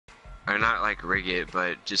or not like rig it,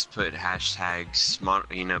 but just put hashtags,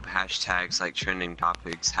 hashtags like trending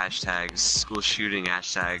topics, hashtags school shooting,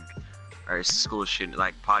 hashtag, or school shooting,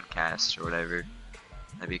 like podcast or whatever.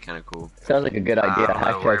 That'd be kind of cool. Sounds like a good idea.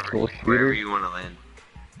 I don't know, Hashtag school wherever shooter. you want to land.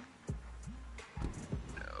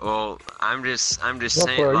 Well, I'm just Look,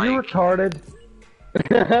 saying, bro, are you like, retarded?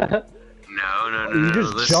 no. You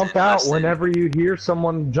just Listen, jump out listen. whenever you hear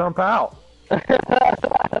someone jump out.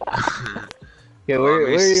 Okay,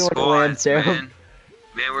 where do you want to land, Sam?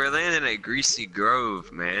 Man, we're landing at Greasy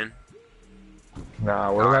Grove, man.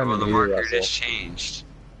 Nah, we're Alright, landing well, the here, marker Russell. just changed.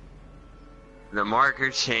 The marker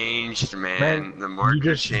changed, man. Man, The marker you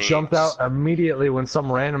just changed. jumped out immediately when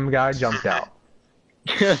some random guy jumped out.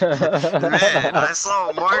 Man, I saw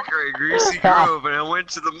a marker at Greasy Grove and I went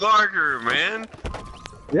to the marker, man.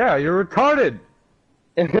 Yeah, you're retarded.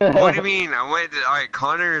 What do you mean? I went to, alright,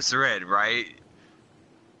 Connor is red, right?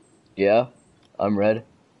 Yeah, I'm red.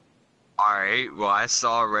 Alright, well, I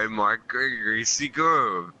saw a red marker at Greasy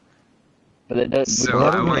Grove. But it does. So we I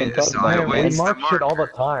haven't went- even talked so about I it. Man, went we to the mark shit all the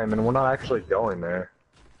marker. time, and we're not actually going there.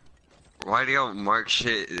 Why do y'all mark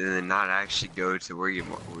shit and then not actually go to where you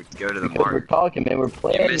go to the Because we're mark? talking, man. We're You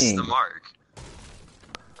planning. missed the mark.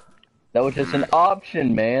 That was just an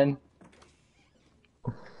option, man.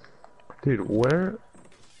 Dude, where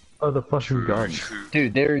are the fucking guns?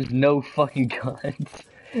 Dude, there is no fucking guns.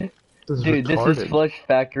 This is Dude, retarded. this is Flush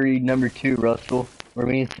Factory number 2, Russell. Where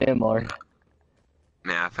me and Sam are.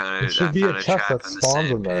 Man, I found There it. should I be found a a chest trap that in the spawns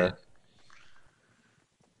sand in there. pit.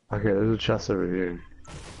 Okay, there's a chest over here.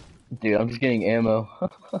 Dude, I'm just getting ammo.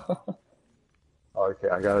 Okay,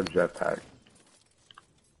 I got a jetpack.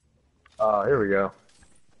 Here we go.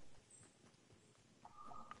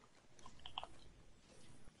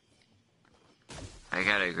 I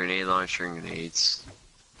got a grenade launcher and grenades.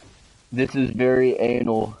 This is very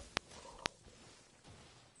anal.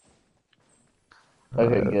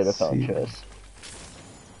 Okay, good. I Let's found see. chest.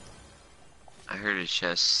 I heard a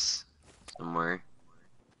chest somewhere.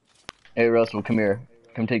 Hey, Russell, come here.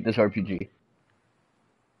 Come take this RPG.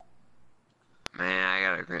 Man,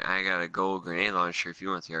 I got a gold grenade launcher if you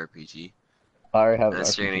want the RPG. I already have an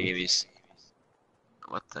Unless you're gonna RPG. give me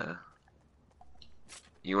what the?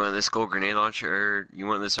 You want this gold grenade launcher? Or you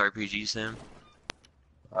want this RPG, Sam?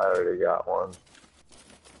 I already got one.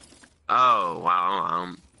 Oh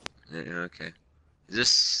wow. Yeah, okay.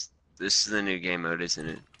 This is the new game mode, isn't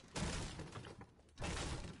it?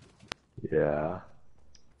 Yeah.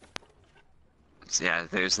 So, yeah,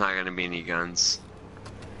 there's not gonna be any guns.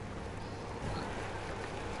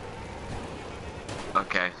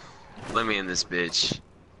 Okay, let me in this bitch.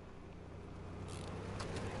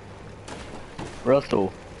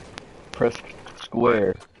 Russell, press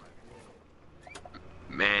square.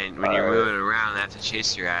 Man, when you're moving around, I have to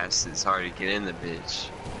chase your ass. It's hard to get in the bitch.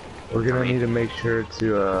 We're gonna need to make sure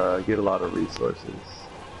to get a lot of resources.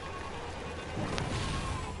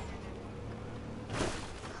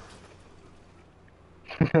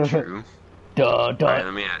 True. Dun Alright, dun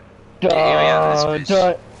let me out. dun Get me out of this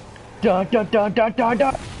bitch. dun dun dun dun dun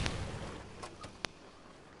dun.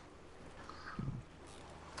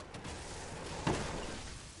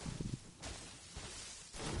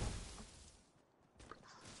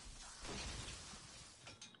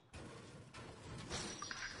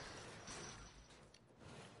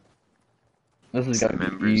 This is gonna be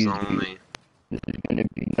Members easy. only. This is gonna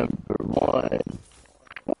be number 1.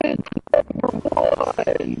 It's number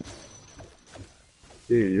 1.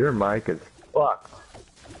 Dude, your mic is fucked.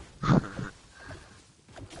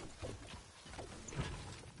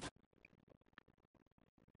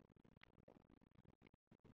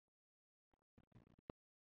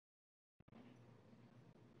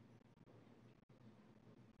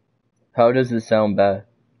 How does it sound bad?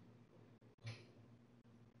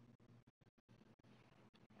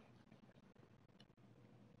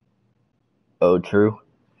 Oh, true.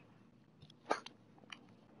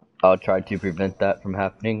 I'll try to prevent that from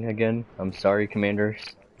happening again. I'm sorry, Commander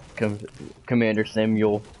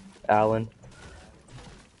Samuel Allen.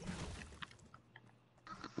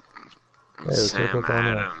 Hey, let's look Sam up on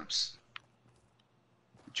that. Adams.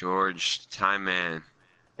 George Time Man.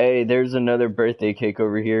 Hey, there's another birthday cake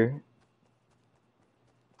over here.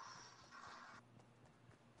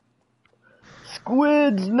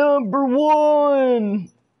 Squid's number 1!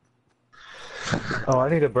 Oh, I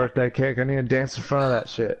need a birthday cake. I need to dance in front of that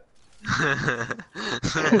shit.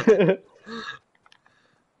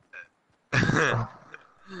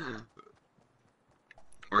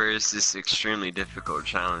 Where is this extremely difficult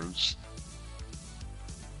challenge?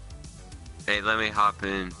 Hey, let me hop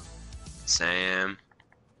in. Sam.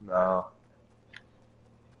 No.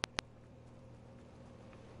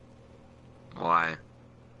 Why?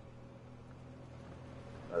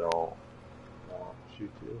 I don't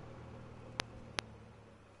shoot you.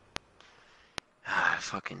 Ah,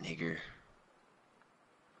 fucking nigger.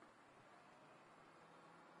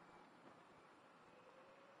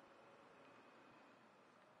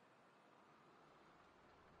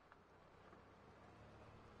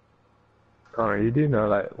 Connor, you do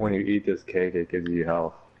know that when you eat this cake, it gives you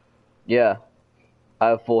health. Yeah. I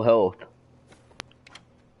have full health.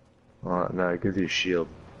 No, it gives you shield.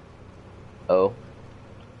 Oh.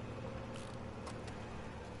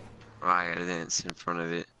 Oh, I gotta dance in front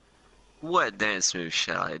of it. What dance move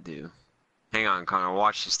shall I do? Hang on, Connor.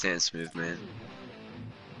 Watch this dance move, man.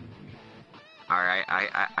 Alright,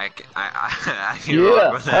 I can rock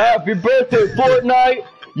Yeah. with that. Happy birthday, Fortnite.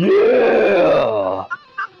 Yeah.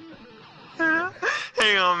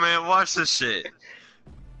 Hang on, man. Watch this shit.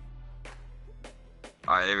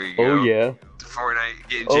 Alright, there we go. Oh yeah. Fortnite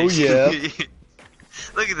getting Oh, JC.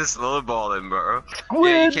 Look at this low balling, bro.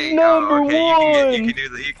 Squid okay, number okay, one. you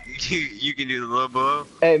can do the low blow.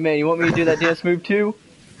 Hey man, you want me to do that dance move too?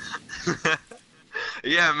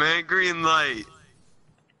 Yeah, man. Green light.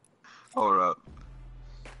 Hold up.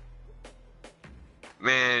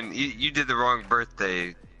 Man, you did the wrong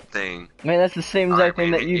birthday thing. Man, that's the same exact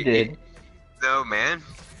thing that you did. No, man.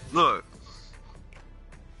 Look.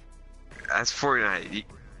 That's Fortnite.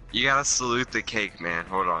 You gotta salute the cake, man.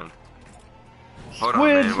 Hold on. Hold on,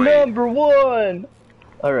 Squid's man. Wait. number one.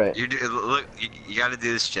 All right. Look, you gotta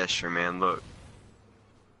do this gesture, man. Look.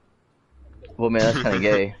 Well, man, that's kind of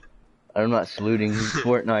gay. I'm not saluting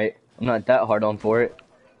Fortnite. I'm not that hard on for it.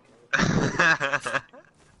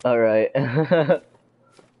 All right. Uh-oh.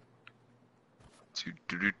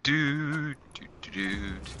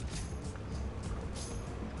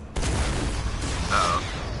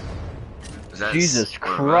 Jesus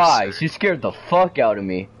Christ, you scared the fuck out of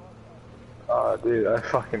me. Oh, dude, I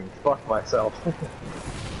fucking fucked myself.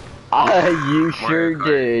 You sure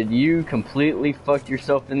did. You completely fucked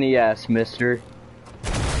yourself in the ass, mister.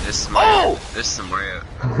 This is Mario. This is Mario.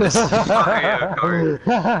 This is Mario Kart.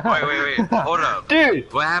 Wait. Hold up.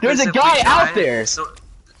 Dude, what happens there's a if we guy out die? there.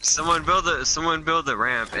 Someone build a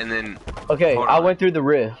ramp and then. Okay, I went through the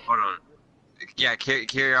rift. Hold on. Yeah,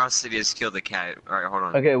 curiosity has killed the cat. Alright, hold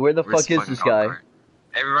on. Okay, where the Where's fuck is this guy? Cart?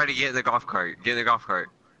 Everybody get in the golf cart. Get in the golf cart.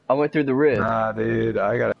 I went through the rift. Nah, dude,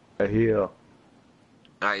 I gotta heal.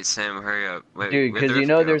 Alright, Sam, hurry up. Wait, Dude, because you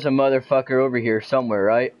know there's a motherfucker over here somewhere,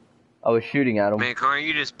 right? I was shooting at him. Man, Connor,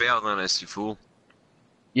 you just bailed on us, you fool.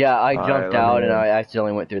 Yeah, I jumped out and in. I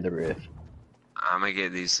accidentally went through the rift. I'm gonna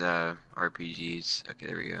get these RPGs. Okay,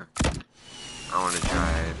 there we go. I wanna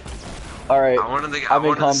drive. Alright, I'm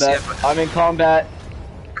in combat. I'm in combat.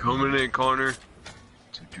 Coming in, Connor.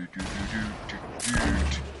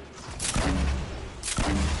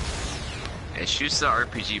 It shoots the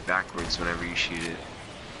RPG backwards whenever you shoot it.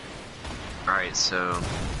 Alright, so...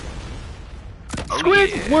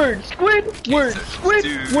 Squidward! Squidward!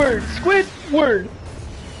 Squidward! Squidward!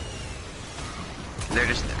 They're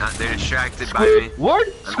distracted by me.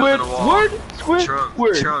 Squidward!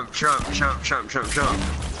 Squidward! Trump.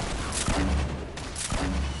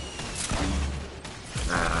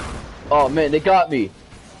 Oh man, they got me.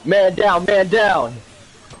 Man down, man down.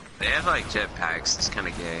 They have like jetpacks. It's kind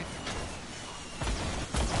of gay.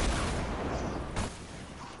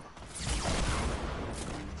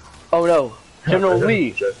 Oh no, General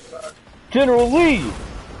Lee. General Lee.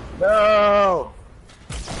 No!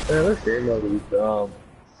 Man, this game mode is dumb.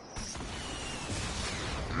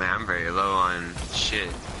 Man, I'm very low on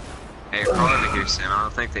shit. Hey, crawl over here, Sam. I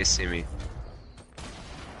don't think they see me.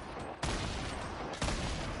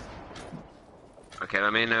 Okay,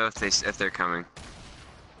 let me know if they're coming.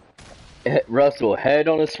 Russell, head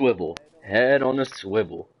on a swivel. Head on a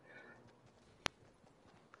swivel.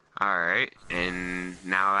 Alright, and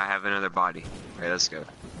now I have another body. Alright, let's go.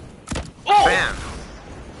 Oh! Bam!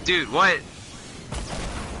 Dude, what?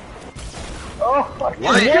 Oh, I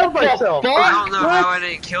What? killed myself! I don't know how I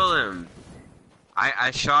didn't kill him.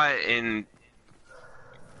 I shot and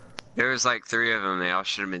there was like 3 of them. They all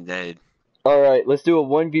should have been dead. Alright, let's do a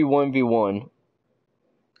 1v1v1.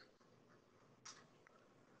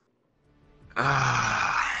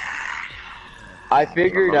 I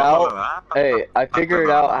figured out, I figured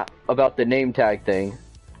out about the name tag thing.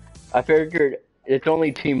 I figured it's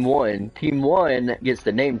only team 1. Team 1 gets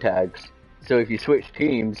the name tags. So if you switch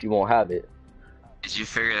teams, you won't have it. Did you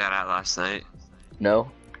figure that out last night?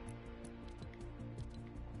 No?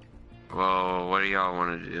 Well, what do y'all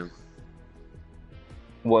want to do?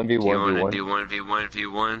 1v1v1. Do you want to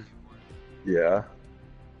do 1v1v1? Yeah.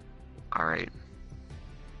 Alright.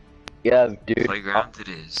 Yeah, dude. Playground it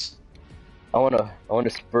is. I wanna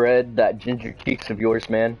spread that ginger cheeks of yours,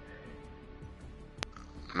 man.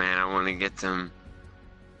 Man, I want to get them.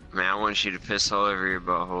 Man, I want you to piss all over your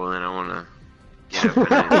butthole, and I want to get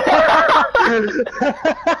up in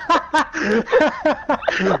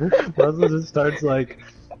it. Russell just starts like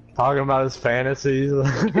talking about his fantasies.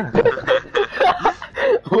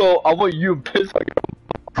 Well, I want you to piss on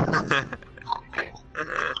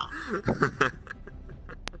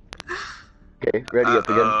Okay, ready up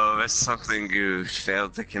again. Oh, that's something goofed.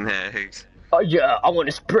 Failed to connect. Oh yeah, I want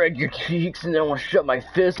to spread your cheeks and then I want to shove my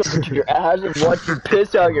fist up into your ass and watch you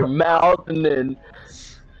piss out your mouth and then...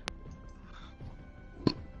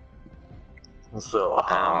 So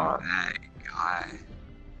hot. That guy.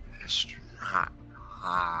 Astronaut.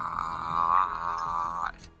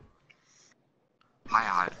 Hot.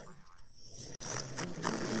 Hot.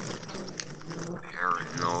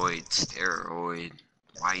 Paranoid steroid.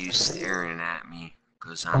 Why are you staring at me?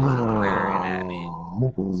 Because I'm glaring at me.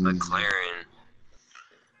 McLaren.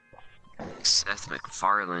 Seth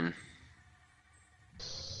MacFarlane.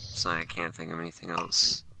 So I can't think of anything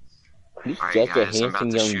else. You're Alright, such a guys, I'm about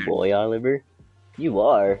handsome to young shoot. boy, Oliver. You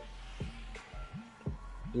are.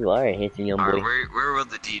 You are a handsome young boy. Alright, where will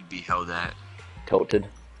the deed be held at? Tilted.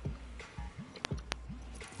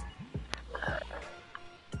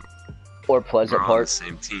 Or Pleasant We're on the Park.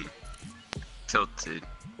 same team. Tilted.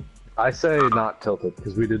 I say not tilted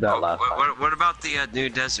because we did that last time. What about the new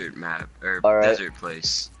desert map or Alright. desert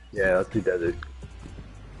place? Yeah, let's do desert.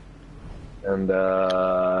 And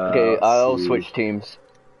Okay, I'll see. switch teams.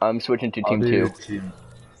 I'm switching to team 2.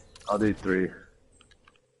 I'll do 3.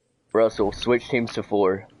 Russell, switch teams to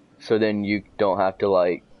 4. So then you don't have to,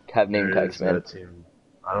 like, have name There tags, is man. a team.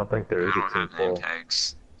 I don't think there I is don't a team have name full.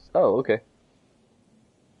 tags. Oh, okay.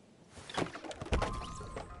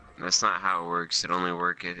 That's not how it works. It only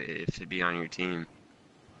work if it be on your team.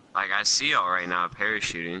 Like I see y'all right now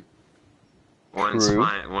parachuting. One's True.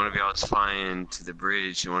 flying. One of y'all is flying to the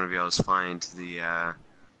bridge, and one of y'all is flying to the on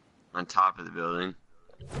top of the building.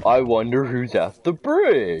 I wonder who's at the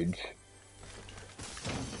bridge.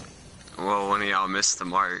 Well, one of y'all missed the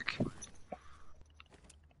mark.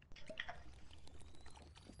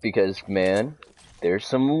 Because, man, there's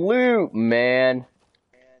some loot, man.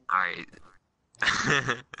 All right.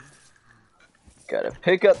 Gotta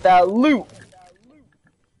pick up that loot.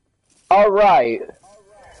 Alright.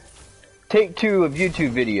 Take 2 of YouTube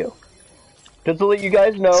video. Just to let you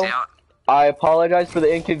guys know, See how, I apologize for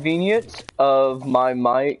the inconvenience of my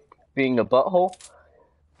mic being a butthole.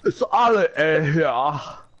 It's all here.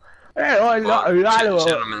 Gentlemen,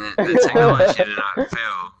 the technology did not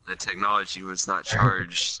fail. The technology was not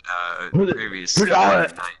charged previously.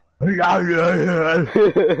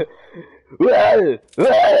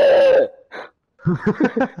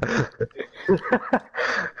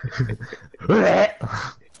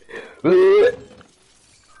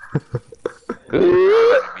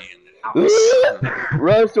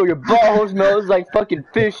 Russell, your butthole smells like fucking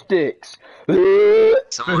fish sticks.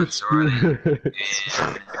 Someone's running.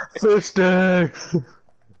 Fish sticks.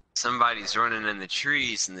 Somebody's running in the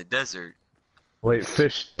trees in the desert. Wait,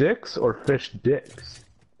 fish sticks or fish dicks?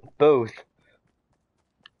 Both.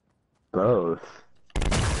 Both.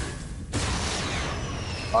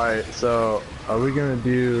 Alright, so are we gonna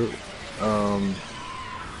do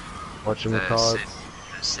whatchamacallit?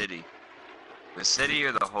 The city. The city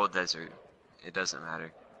or the whole desert. It doesn't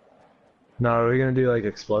matter. No, are we gonna do like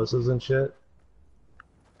explosives and shit?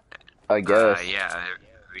 I guess. Yeah,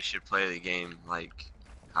 we should play the game like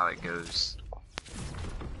how it goes.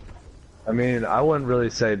 I mean, I wouldn't really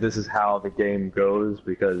say this is how the game goes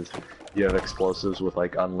because you have explosives with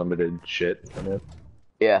like unlimited shit in it.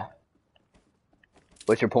 Yeah.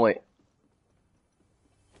 What's your point?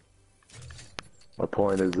 My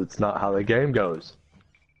point is, it's not how the game goes.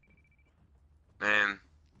 Man,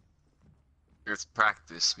 it's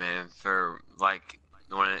practice, man, for like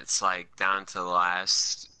when it's like down to the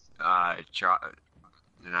last not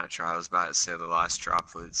trial, I was about to say the last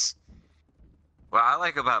droplets. What I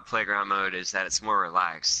like about playground mode is that it's more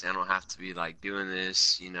relaxed. I don't have to be like doing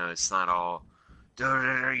this, you know, it's not all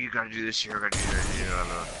you gotta do this, you gotta do that, you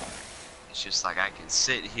know. It's just like I can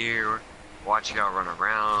sit here, watch y'all run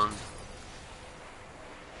around.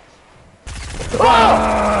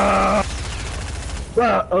 Ah!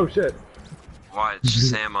 Ah! Oh shit. Watch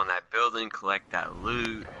Sam on that building, collect that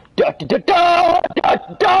loot. Da da da da da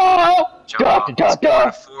da Jump da off da this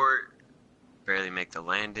da. fort, barely make the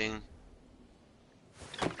landing.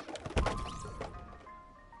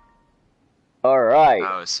 Alright.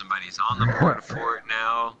 Oh, somebody's on the port fort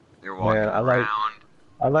now. They're walking Man, around.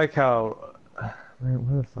 I like how. Man,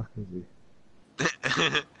 where the fuck is he?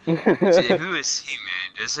 Who is he,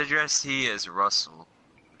 man? Just address he as Russell.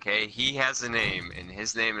 Okay, he has a name, and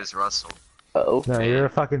his name is Russell. Oh. No, you're a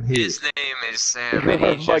fucking he. His name is Sam, and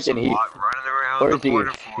he's just running around the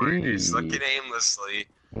border fort, just looking aimlessly.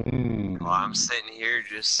 While I'm sitting here,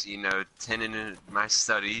 just tending to my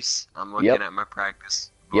studies. I'm looking at my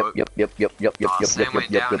practice book. Yep. Sam went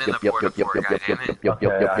down in the border fort. Goddammit!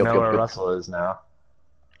 Okay, I know where Russell is now.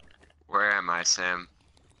 Where am I, Sam?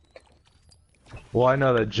 Well, I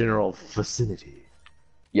know the general vicinity.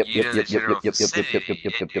 Yep. Man,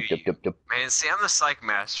 see, I'm the psych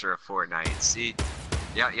master of Fortnite. See,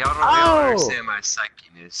 y'all don't understand my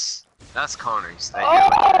psychiness. That's Connor's thing.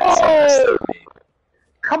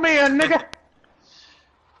 Come here, nigga!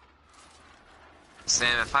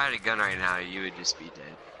 Sam, if I had a gun right now, you would just be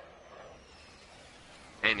dead.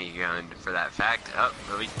 Any gun, for that fact. Oh,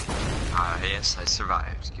 really? Yes, I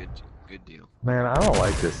survived. Good deal. Man, I don't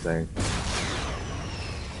like this thing.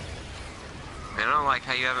 Man, I don't like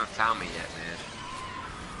how you haven't found me yet, man.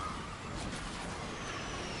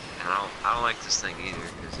 And I don't like this thing either,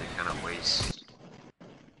 because it kind of wastes.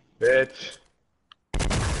 Bitch.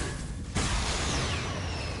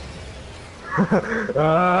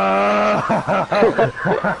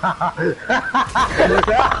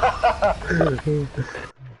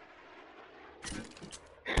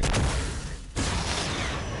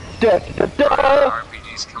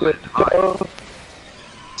 RPG's coming in hot.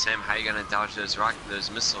 Sam, how you gonna dodge those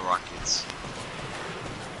missile rockets?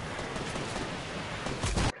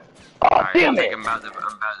 Damn it! I'm about to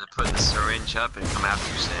put the syringe up and come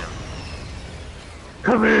after you, Sam.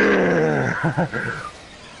 Come here!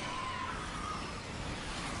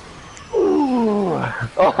 Ooh!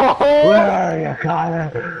 Oh. Where are you, Connor?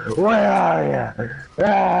 Where are you?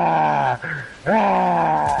 Ah!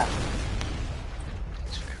 Ah!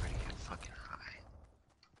 It's ready to get fucking high.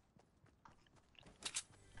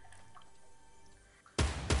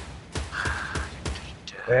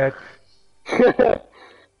 Bitch.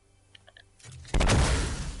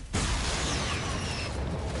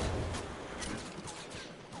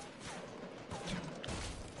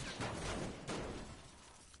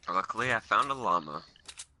 Luckily, I found a llama.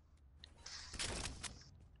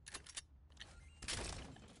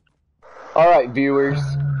 Alright, viewers.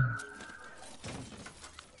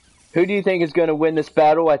 Who do you think is going to win this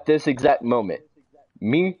battle at this exact moment?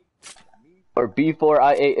 Me? Or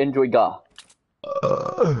B4IA Enjoy Ga?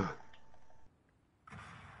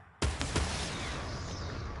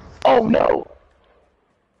 Oh no!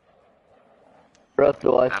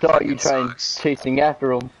 Russell, I saw you trying chasing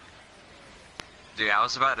after him. Dude, I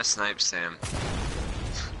was about to snipe Sam.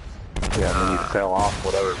 Yeah, and then you fell off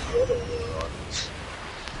whatever.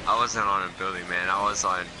 I wasn't on a building, man. I was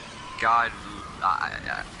on God.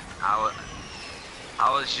 I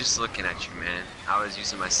was just looking at you, man. I was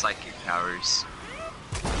using my psychic powers.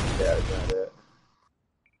 Yeah, that's not it.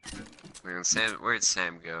 Man, Sam, where'd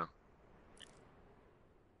Sam go?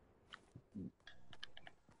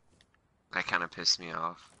 That kind of pissed me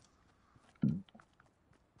off.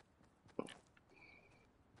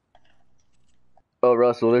 Oh,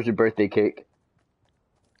 Russell, there's your birthday cake.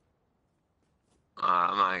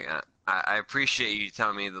 I appreciate you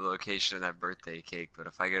telling me the location of that birthday cake, but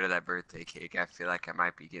if I go to that birthday cake, I feel like I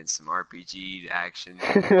might be getting some RPG action.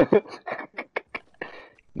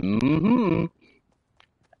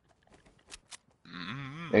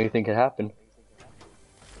 Anything could happen.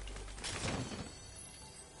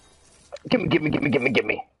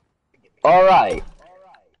 Gimme. Alright.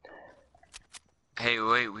 Hey,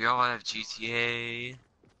 wait, we all have GTA.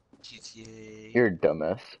 You're a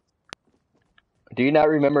dumbass. Do you not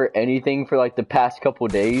remember anything for like the past couple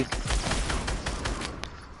days?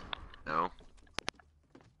 No.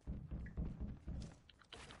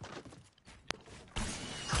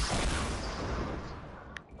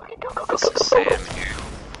 Go. Sam here.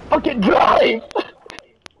 Fucking drive!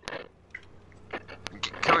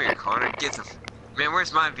 Come here, Connor. Get the. Man,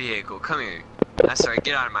 where's my vehicle? Come here. That's right.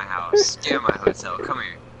 Get out of my house. Get out of my hotel. Come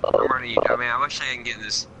here. I'm running you. I mean, I wish I could get in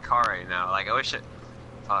this car right now. Like, I wish it.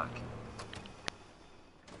 Fuck.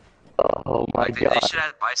 Oh my god. They should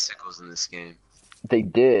have bicycles in this game. They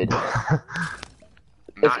did.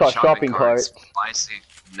 It's called shopping carts.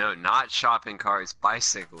 No, not shopping carts.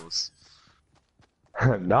 Bicycles.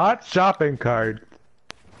 Not shopping cart.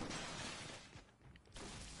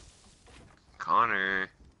 Connor.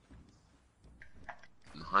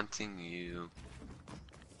 I'm hunting you.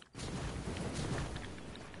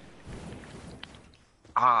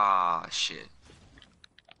 Ah, shit.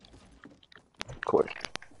 Of course.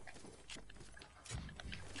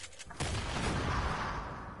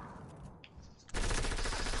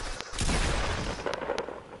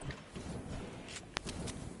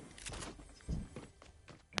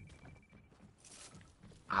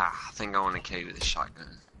 I think I want to kill you with a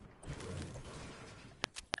shotgun.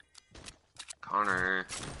 Connor.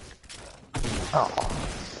 Oh.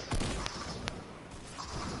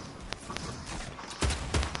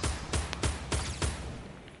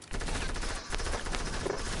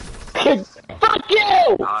 Fuck you!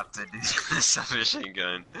 I'll have to do a submachine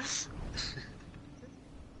gun.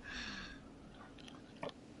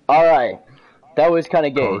 Alright. That was kind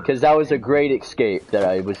of gay, because that was a great escape that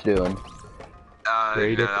I was doing.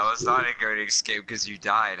 Great No, that was escape. not a great escape because you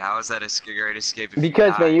died. How was that a great escape if Because,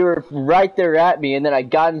 you died? man, you were right there at me, and then I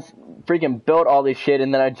got in, freaking built all this shit,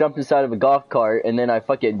 and then I jumped inside of a golf cart, and then I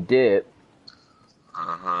fucking dipped.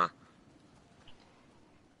 Uh-huh.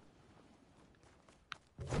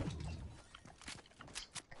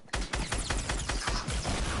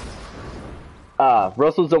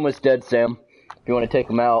 Russell's almost dead, Sam. If you want to take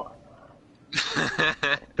him out.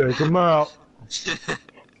 Take him out.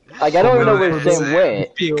 Like, I don't even know where Sam, Sam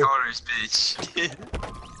went. Be Connor's bitch.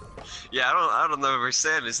 Yeah, I don't know where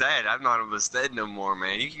Sam is at. I'm not almost dead no more,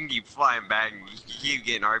 man. You can keep flying back and you can keep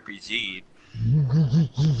getting RPG'd.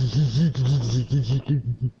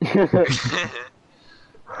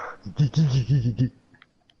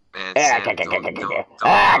 Man, Sam, don't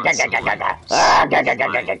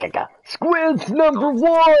Squid's number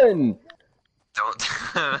one! don't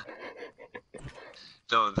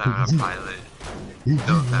don't down a pilot.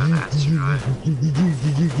 Don't down an astronaut.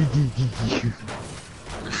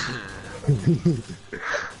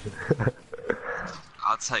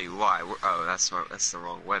 I'll tell you why. Oh, that's the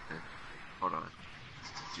wrong weapon. Hold on.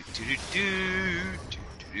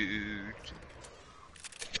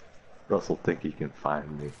 Russell think he can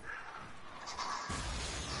find me.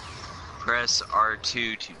 Press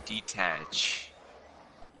R2 to detach.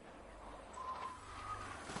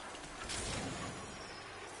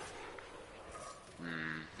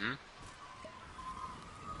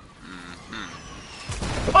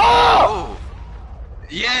 Oh!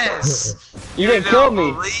 Yes! You didn't kill don't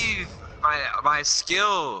me. Believe my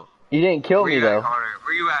skill. You didn't kill Where me, you at, though. Connor?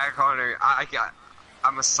 Where you at, Connor?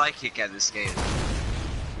 I'm a psychic at this game.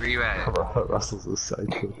 Where you at? Russell's a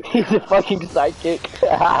psychic. He's a fucking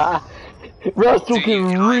sidekick. Russell Dude, can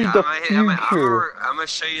read the future. I'm gonna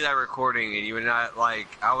show you that recording, and you would not like.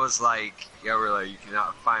 I was like, you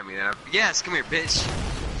cannot find me. And yes, come here, bitch.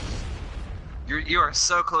 You are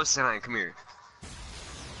so close to 9. Come here.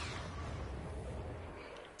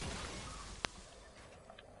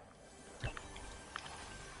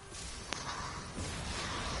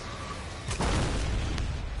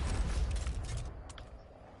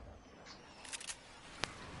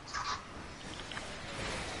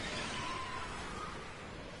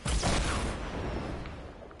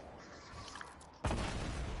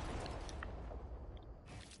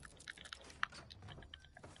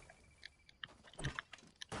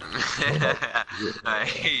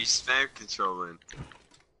 Hey, spam controlling.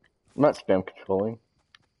 I'm not spam controlling.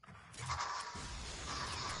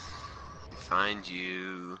 Find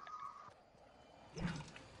you.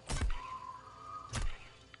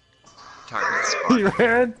 Target spot. He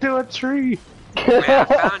ran into a tree. Man, I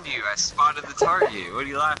found you. I spotted the target. What are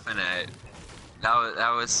you laughing at? That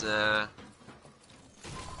was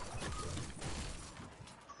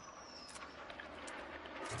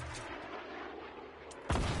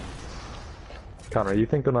Connor, are you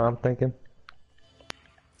thinking what I'm thinking?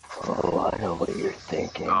 Oh, I know what you're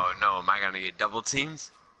thinking. Oh no, am I gonna get double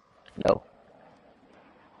teams? No.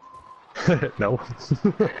 No.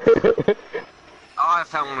 Oh, I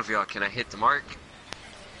found one of y'all. Can I hit the mark?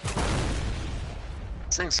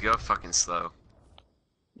 These things go fucking slow.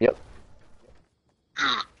 Yep.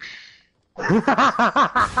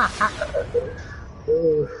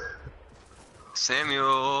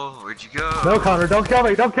 Samuel, where'd you go? No, Connor, don't kill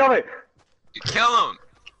me! Don't kill me! You kill him!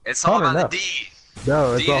 It's all Connor, about no. the D.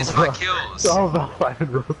 No, it's D all is my about, kills. it's all about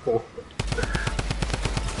finding Russell.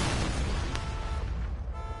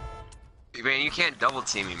 Man, you can't double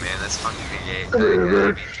team me, man. That's fucking gay.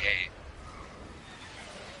 That'd be gay.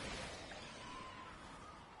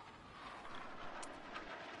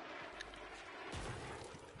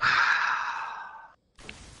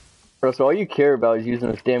 Russell, all you care about is using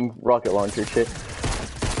this damn rocket launcher shit.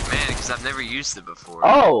 Man, because I've never used it before.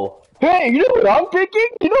 Oh! Hey, you know what I'm thinking?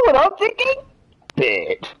 You know what I'm thinking?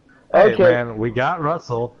 Bitch. Hey, Okay. man, we got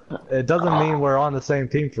Russell. It doesn't mean we're on the same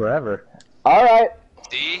team forever. Alright.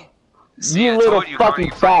 D? See, You I little told you, Connor, fucking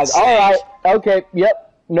you fag. snake. Alright. Okay,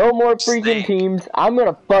 yep. No more freaking Snake. teams. I'm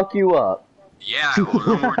gonna fuck you up. Yeah, well,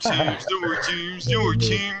 no more teams, no more teams, no more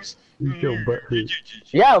teams. You feel butthurt.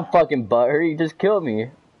 Yeah, I'm fucking butthurt. You just killed me.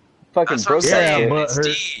 Fucking That's what I'm broke that saying. shit. Yeah, It's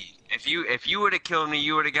butthurt. D. If you would have killed me,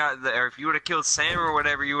 you would have got the. Or if you would have killed Sam or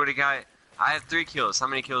whatever, you would have got. I have 3 kills. How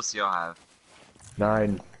many kills do y'all have?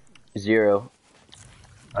 9. 0.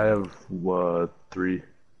 I have 3.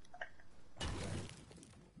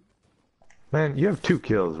 Man, you have 2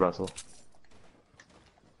 kills, Russell.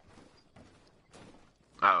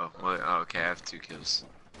 Oh, well, okay, I have 2 kills.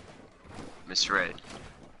 Misread.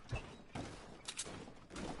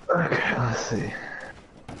 Okay, let's see.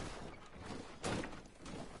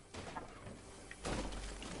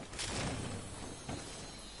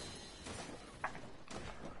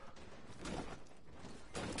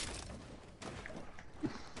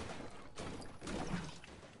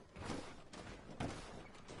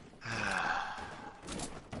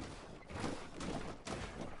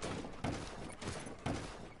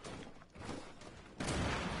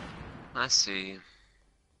 Let's see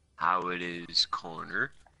how it is,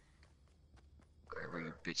 corner. Where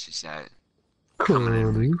you bitches at? Coming in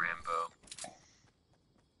like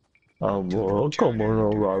Rambo. Well, come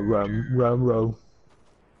on, Rambo.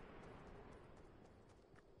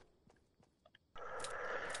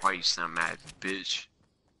 Why you sound mad, bitch?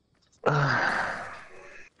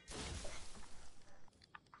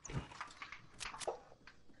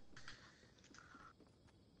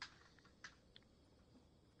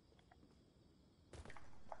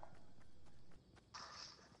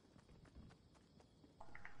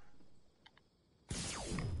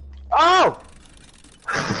 Oh!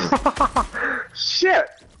 Shit!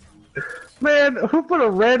 Man, who put a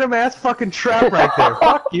random ass fucking trap right there?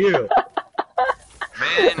 Fuck you!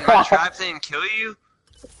 Man, my trap didn't kill you?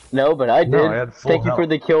 No, but I did. No, I had full Thank you for health.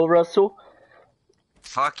 the kill, Russell.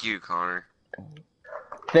 Fuck you, Connor.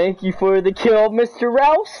 Thank you for the kill, Mr.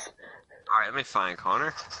 Rouse. Alright, let me find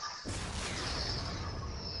Connor.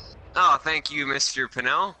 Oh, thank you, Mr.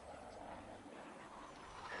 Pinnell.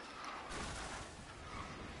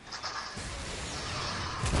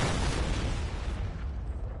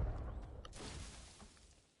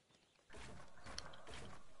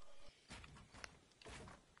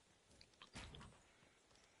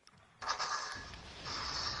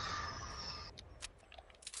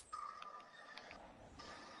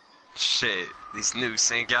 Shit, these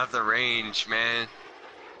nukes ain't got the range, man.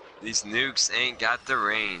 These nukes ain't got the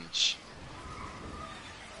range.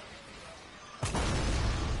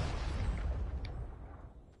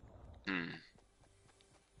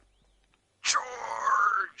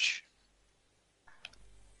 Charge!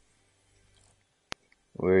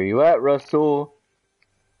 Where are you at, Russell?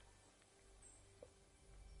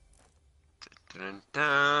 Dun,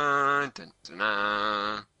 dun, dun, dun,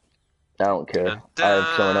 dun. I don't care. I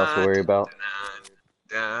have someone else to worry about.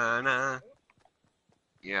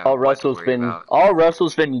 Yeah, All Russell's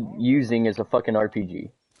been using is a fucking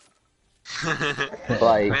RPG.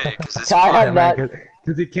 Like, man, cause I have not.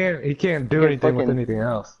 Because he can't do anything with anything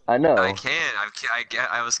else. I know. I can't.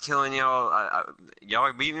 I was killing y'all.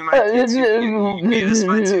 Y'all beat me by 2 kills. You beat us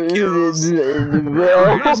by 2 kills.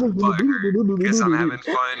 We're just butthurt because I'm having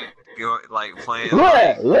fun, like playing.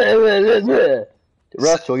 Like,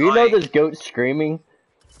 Russell, you know this goat screaming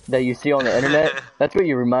that you see on the internet? That's what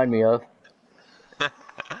you remind me of.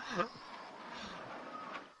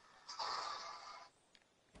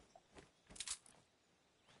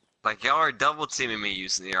 Like y'all are double teaming me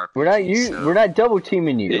using the RPG. We're not double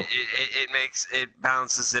teaming you. It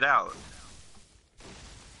balances it out.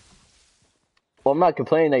 Well, I'm not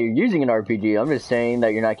complaining that you're using an RPG. I'm just saying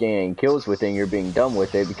that you're not getting any kills with it and you're being dumb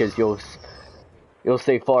with it because you'll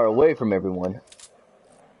stay far away from everyone.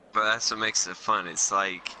 But that's what makes it fun. It's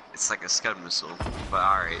like a scud missile. But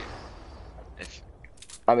alright.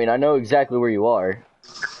 I mean, I know exactly where you are.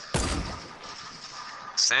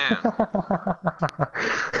 Sam.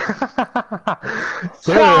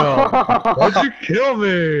 Sam, why'd you kill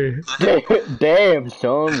me? Damn,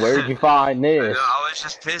 son, where'd you find this? I was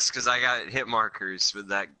just pissed because I got hit markers with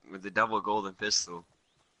the double golden pistol.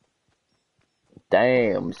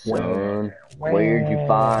 Damn, son, where'd you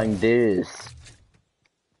find this?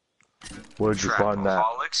 Where'd you find that?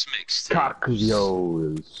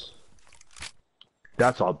 Cockles.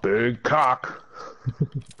 That's a big cock.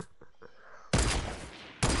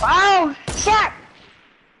 Oh, shit!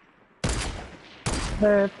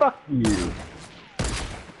 Man, fuck you.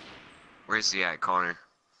 Where's he at, Connor?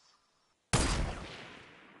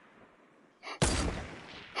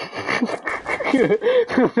 I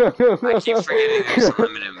keep forgetting there's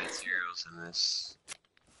unlimited materials in this.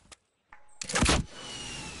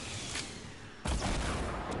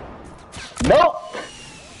 Nope!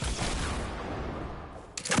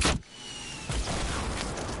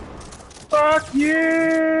 Fuck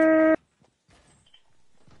you!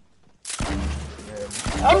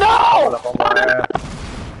 Oh no! Up on my ass.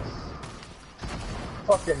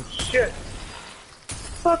 Fucking shit.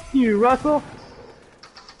 Fuck you, Russell.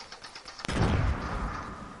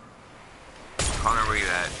 Connor, where you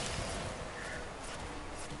at?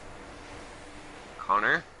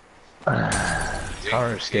 Connor?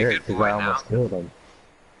 Connor's scared because I almost killed him.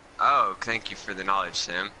 Oh, thank you for the knowledge,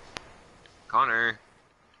 Sam. Connor.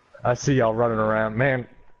 I see y'all running around. Man,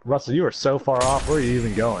 Russell, you are so far off. Where are you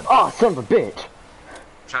even going? Oh, son of a bitch! I'm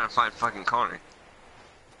trying to find fucking Connor.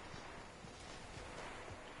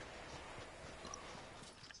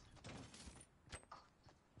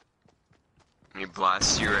 Let me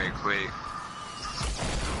blast you right quick.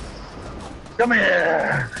 Come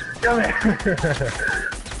here! Come here!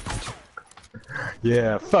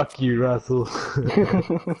 Yeah, fuck you, Russell.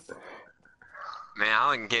 Man,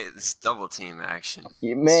 I didn't get this double team action.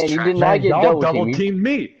 Man, you did not Man, get y'all double team. team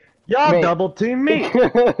me. Y'all double team me.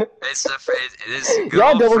 It's a, it is good Y'all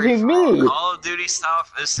old double free team for all. me. Call of Duty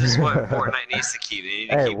stuff. This is what Fortnite needs to keep. They need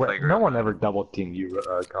to Hey, keep playing. no one ever double teamed you,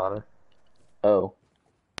 Connor. Oh.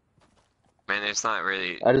 Man, there's not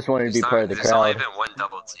really. I just wanted to be part of the There's only crowd. been one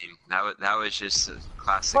double team. That was just a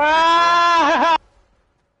classic.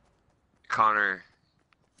 Connor.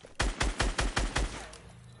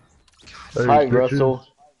 Hey, Hi, bitches. Russell.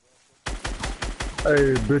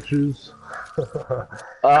 Hey, bitches.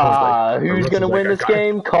 Who's gonna win this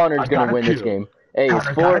game? Connor's gonna win this game. Hey, it's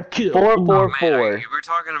Connor got 4-4-4. Man, we're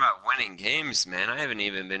talking about winning games, man. I haven't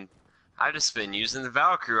even been. I've just been using the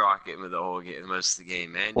Valkyrie rocket with the whole game, most of the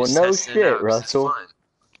game, man. Well, Just no testing it shit, out 'cause it's Russell. fun.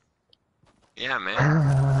 Yeah,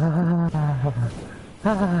 man.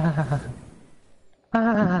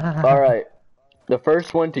 Alright. The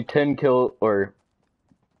first one to 10 kill, or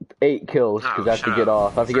 8 kills, because I have to get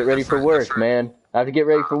off. I have to get ready for work, man. I have to get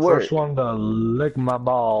ready for work. First one to lick my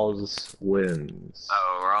balls wins.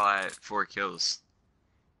 Oh, we're all at 4 kills.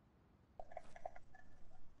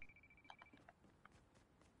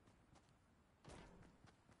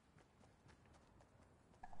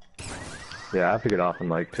 Yeah, I have to get off in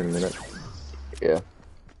like 10 minutes. Yeah.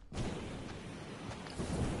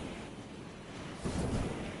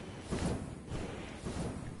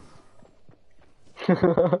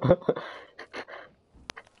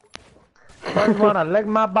 First one to lick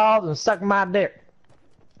my balls and suck my dick.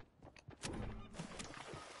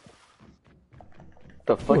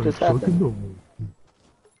 The fuck just happened?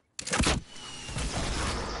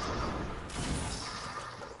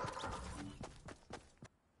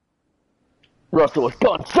 Russell was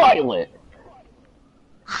gone silent!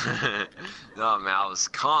 No, man, I was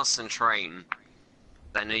concentrating.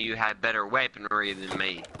 I knew you had better weaponry than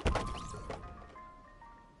me.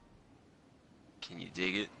 Can you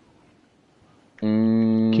dig it?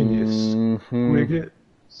 Can you squig it?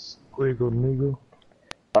 Squiggle niggle.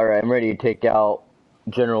 Alright, I'm ready to take out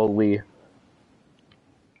General Lee.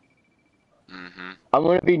 I'm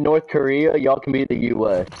gonna be North Korea, y'all can be the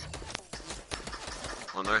US.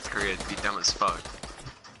 Well, North Korea'd be dumb as fuck.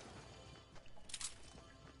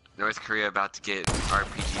 North Korea about to get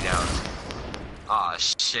RPG'd out. Aw,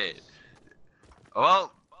 shit.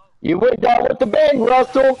 Well... You went down with the bang,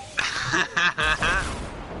 Russell!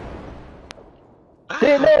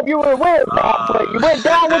 Didn't know if you were aware of that, but you went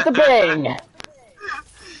down with the bang!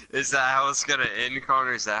 Is that how it's gonna end,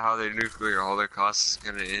 Connor? Is that how the nuclear holocaust is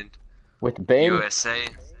gonna end? With the bang? USA?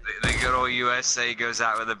 The good old USA goes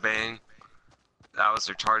out with a bang. That was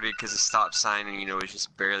retarded because the stop sign and, you know, was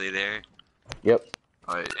just barely there. Yep.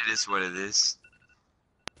 But it is what it is.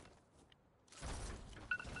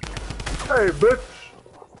 Hey, bitch!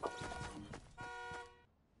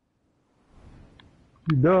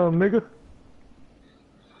 You dumb nigga?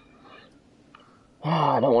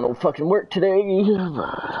 I don't want to fucking work today.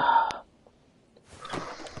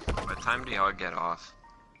 What time do y'all get off?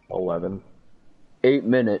 11. 8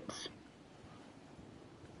 minutes.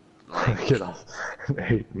 Like, Get off in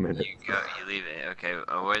 8 minutes. you leave it. Okay,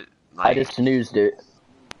 what? I Like, just snoozed it.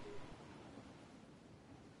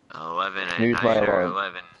 11 at Snooze my night or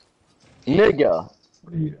alarm. 11. Nigga.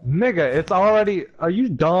 Nigga, it's already. Are you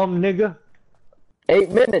dumb, nigga?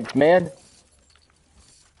 8 minutes, man.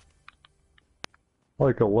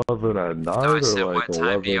 Like 11 at night I or said, like what time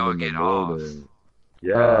 11 do y'all in the get off? morning?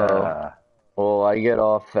 Yeah. Well, I get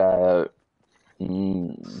off at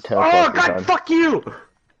 10 o'clock Oh, your God, time. fuck you!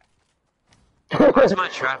 Why's my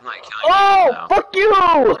trap not killing Oh, you now? fuck you!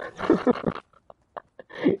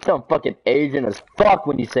 You sound fucking Asian as fuck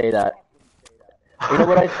when you say that. You know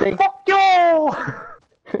what I think? Fuck you!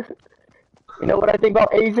 You know what I think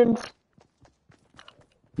about Asians?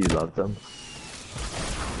 You love them.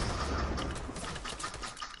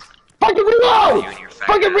 Fucking reload! You and your fat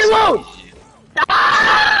Fucking ass reload! you.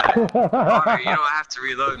 Alright, you don't have to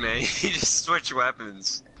reload, man. You just switch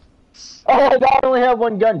weapons. Oh, I only have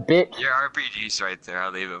one gun, bitch. Your RPG's right there.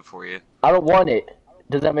 I'll leave it for you. I don't want it.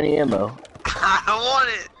 Doesn't have any ammo. I don't want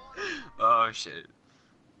it. Oh shit.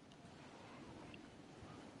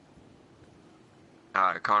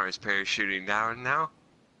 Alright, Connor's parachuting down now.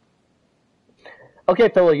 Okay,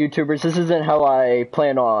 fellow YouTubers, this isn't how I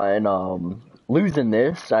plan on losing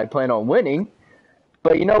this. I plan on winning.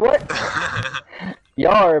 But you know what?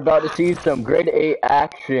 Y'all are about to see some grade A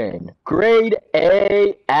action. Grade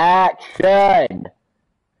A action!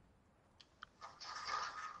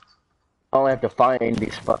 I only have to find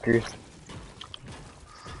these fuckers.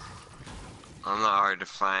 I'm not hard to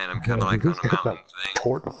find. I'm kind of like on a mountain thing.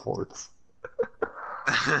 Port forts.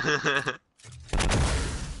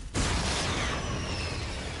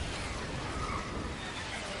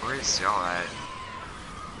 Where is y'all at?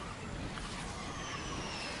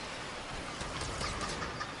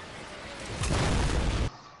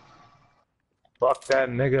 Fuck that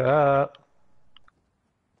nigga up.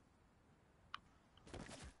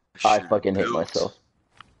 I fucking hate myself.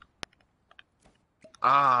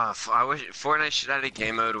 I wish Fortnite should add a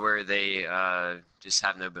game mode where they just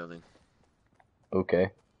have no building. Okay.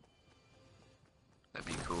 That'd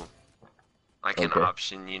be cool. Like Okay. an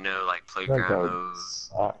option, you know, like playground mode.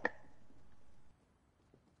 Suck.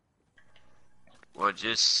 Well,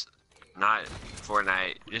 just not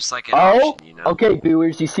Fortnite, just like an Oh, option, you know. okay,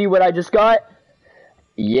 viewers, you see what I just got?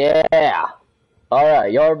 Yeah.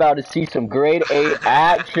 Alright, y'all are about to see some grade A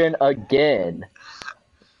action again.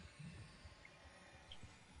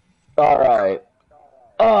 Alright.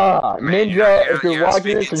 Ninja, if you're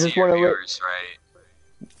watching this, I just want to let... Right?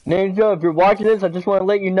 Ninja, if you're watching this, I just want to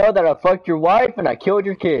let you know that I fucked your wife and I killed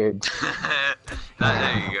your kids.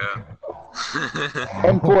 There you go.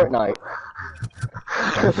 In Fortnite.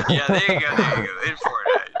 Yeah, there you go, in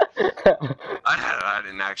Fortnite. I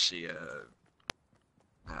didn't actually, I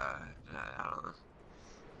don't know.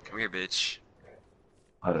 Come here, bitch.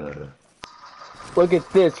 Look at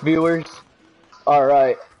this, viewers.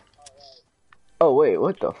 Alright. Oh wait,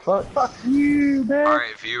 what the fuck? Fuck you, man.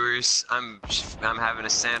 Alright, viewers, I'm having a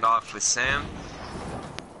standoff with Sam.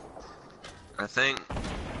 I think.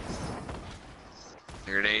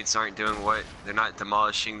 The grenades aren't doing what? They're not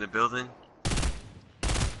demolishing the building.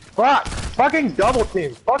 Fuck! Fucking double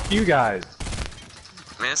team. Fuck you guys.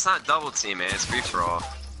 Man, it's not double team, man. It's free for all.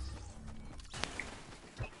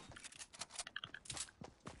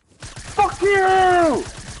 Fuck you!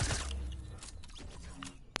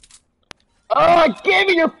 Oh, give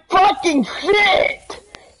me your fucking shit!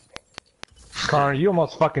 Connor, you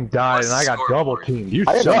almost fucking died, and I got double teamed. You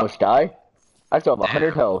I didn't suck. almost die. I still have 100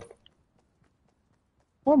 Damn. health.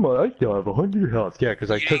 I still have 100 health. Yeah,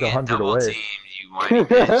 because I You took didn't get 100 double away. teamed, you whiny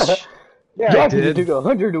bitch. Yeah, Yeah, I 'cause you did. took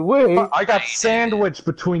 100 away. I got Yeah, you sandwiched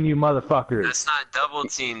between you motherfuckers. That's not double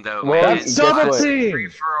team though, Well, man. That's It's guess double what? team! free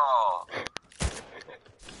for all.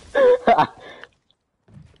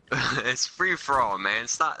 It's free for all, man.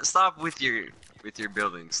 Stop with your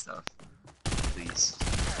building stuff, please.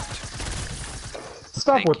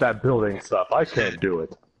 Stop Thank with you. that building stuff. I can't do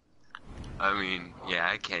it. I mean, yeah,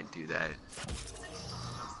 I can't do that,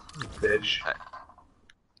 Bitch.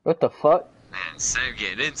 What the fuck? man. Sam,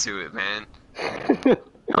 get into it, man.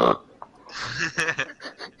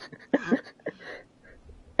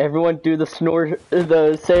 Everyone do the snort,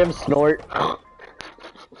 the Sam snort.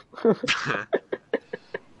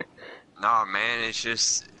 Nah, man, it's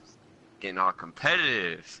just getting all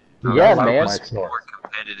competitive. Yeah, I like man. my snort. More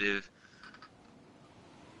competitive.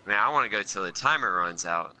 Man, I want to go till the timer runs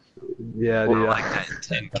out. Yeah, I dude. like that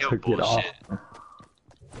 10 kill Get off. bullshit.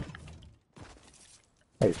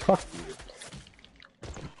 Hey, fuck you.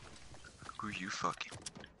 Who you fucking?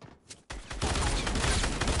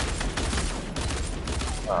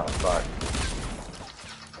 Oh, fuck.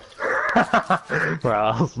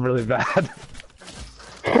 Wow, that was really bad.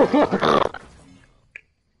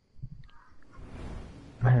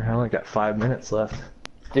 Man, I only got 5 minutes left.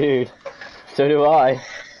 Dude, so do I.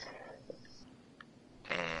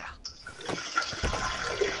 Yeah.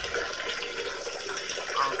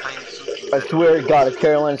 I swear to God, if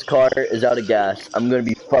Caroline's car is out of gas, I'm gonna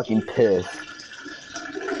be fucking pissed.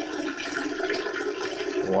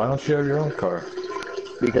 Why don't you have your own car?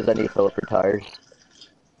 Because I need to fill up her tires.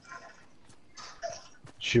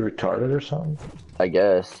 She retarded or something? I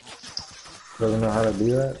guess. Doesn't know how to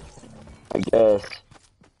do that? I guess.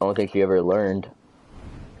 I don't think she ever learned.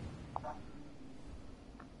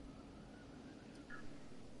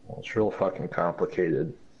 Well, it's real fucking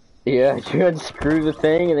complicated. Yeah, you unscrew the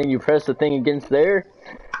thing and then you press the thing against there.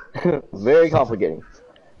 Very complicating.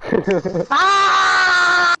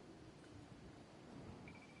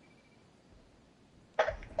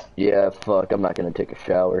 Yeah, fuck, I'm not gonna take a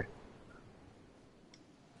shower.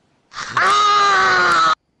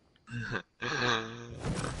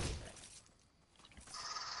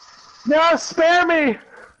 No, spare me!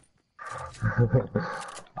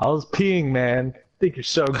 I was peeing, man. Think you're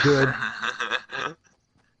so good.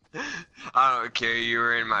 I don't care, you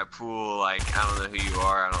were in my pool, like, I don't know who you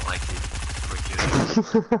are, I don't like you.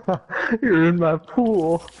 You're in my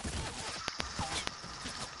pool.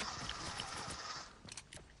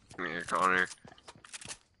 Come here, Connor.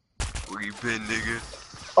 Where you been, nigga?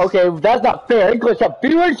 Okay, that's not fair. English up.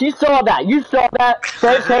 Viewers, you saw that. You saw that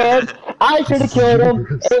firsthand. I should have killed him.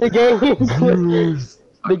 And the game,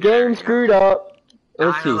 the game screwed up.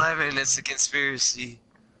 Let's see. 9/11, it's a conspiracy.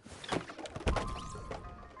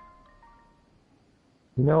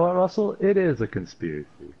 You know what, Russell? It is a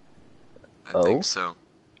conspiracy. I think so.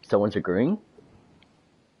 Someone's agreeing?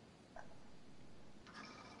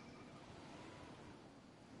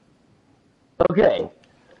 Okay.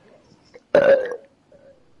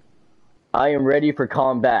 I am ready for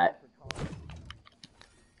combat.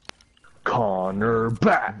 Connor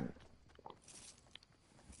back.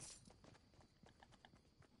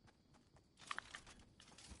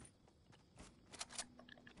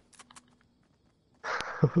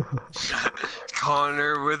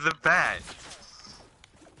 Connor with a bat.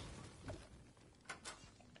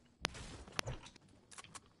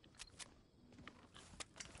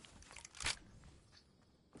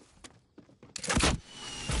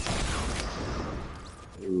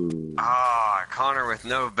 Ah, Connor with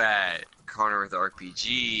no bat. Connor with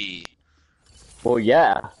RPG. Well,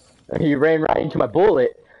 yeah. You ran right into my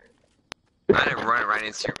bullet. I didn't run right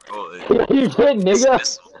into your bullet. You did,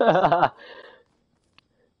 nigga.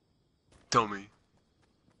 Dummy.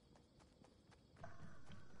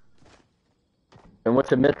 And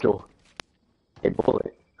what's a missile? A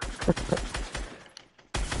bullet.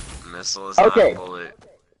 Missile is not a bullet.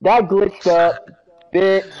 That glitched up,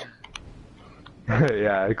 bitch.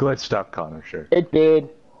 Yeah, it glitched up, Connor, sure. It did.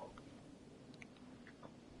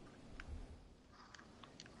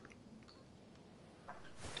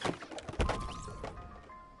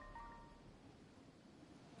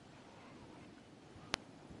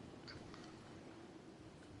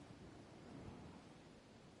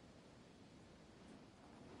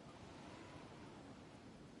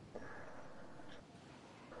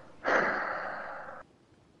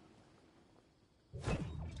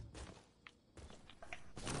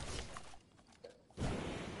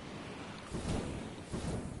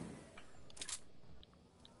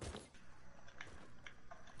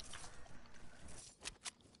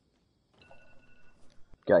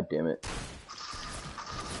 God damn it.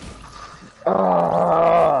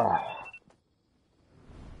 I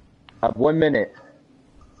have 1 minute.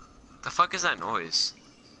 The fuck is that noise?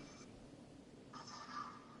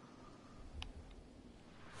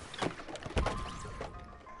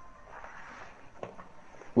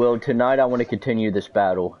 Well, tonight I want to continue this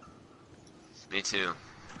battle. Me too.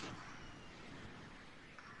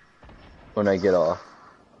 When I get off.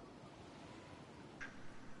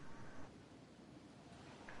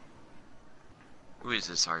 Who is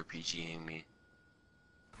this RPGing me?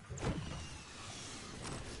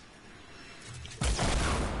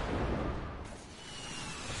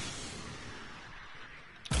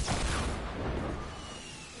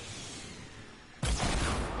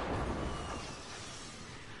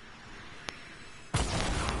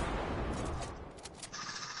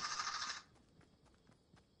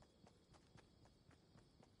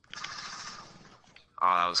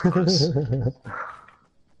 Oh, that was close.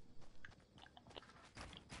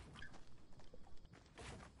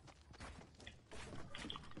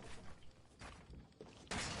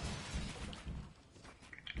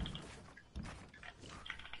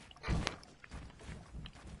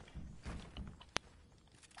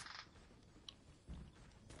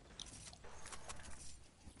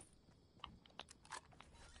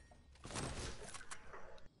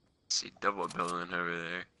 See double building over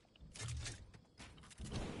there.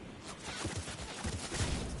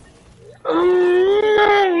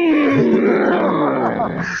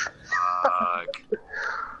 Fuck.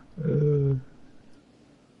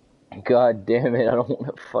 God damn it, I don't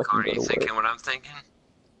want to fucking Are go you to thinking work. what I'm thinking?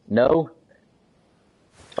 No?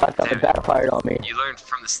 I thought Damn it backfired on me. You learned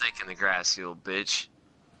from the snake in the grass, you little bitch.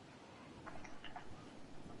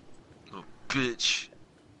 Little bitch.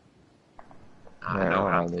 I know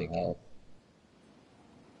what I'm thinking.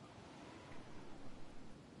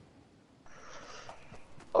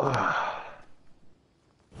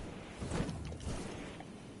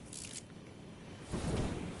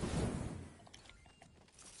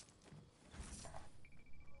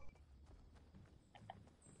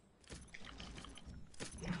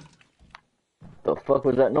 The fuck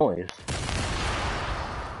was that noise?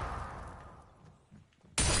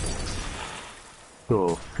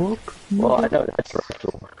 The fuck? Well, I know that's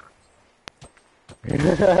Russell.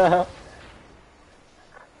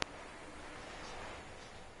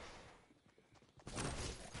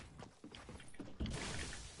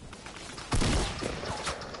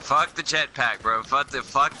 Fuck the jetpack, bro. Fuck the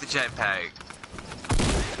jetpack.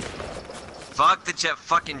 Fuck the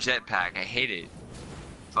fucking jetpack. I hate it.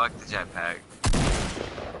 Fuck the jetpack.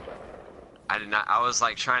 I did not. I was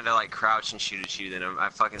like trying to like crouch and shoot at you, then I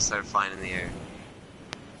fucking started flying in the air.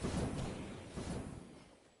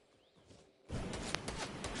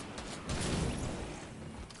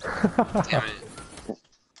 Damn it.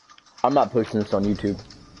 I'm not pushing this on YouTube.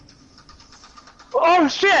 Oh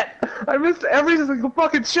shit! I missed every single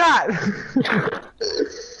fucking shot! Bro,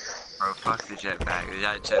 fuck the jetpack.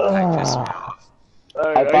 That jetpack pissed me off.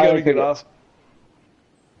 Alright, I gotta get off.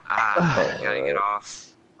 I gotta get off.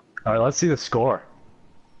 Alright, let's see the score.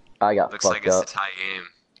 I got Looks like fucked it's up. a tie game.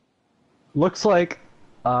 Looks like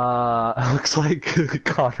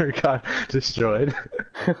Connor got destroyed.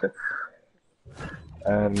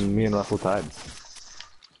 And me and Russell tied.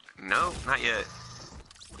 No, not yet.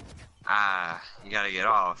 You gotta get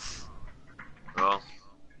off. Well,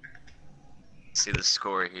 see the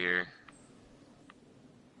score here.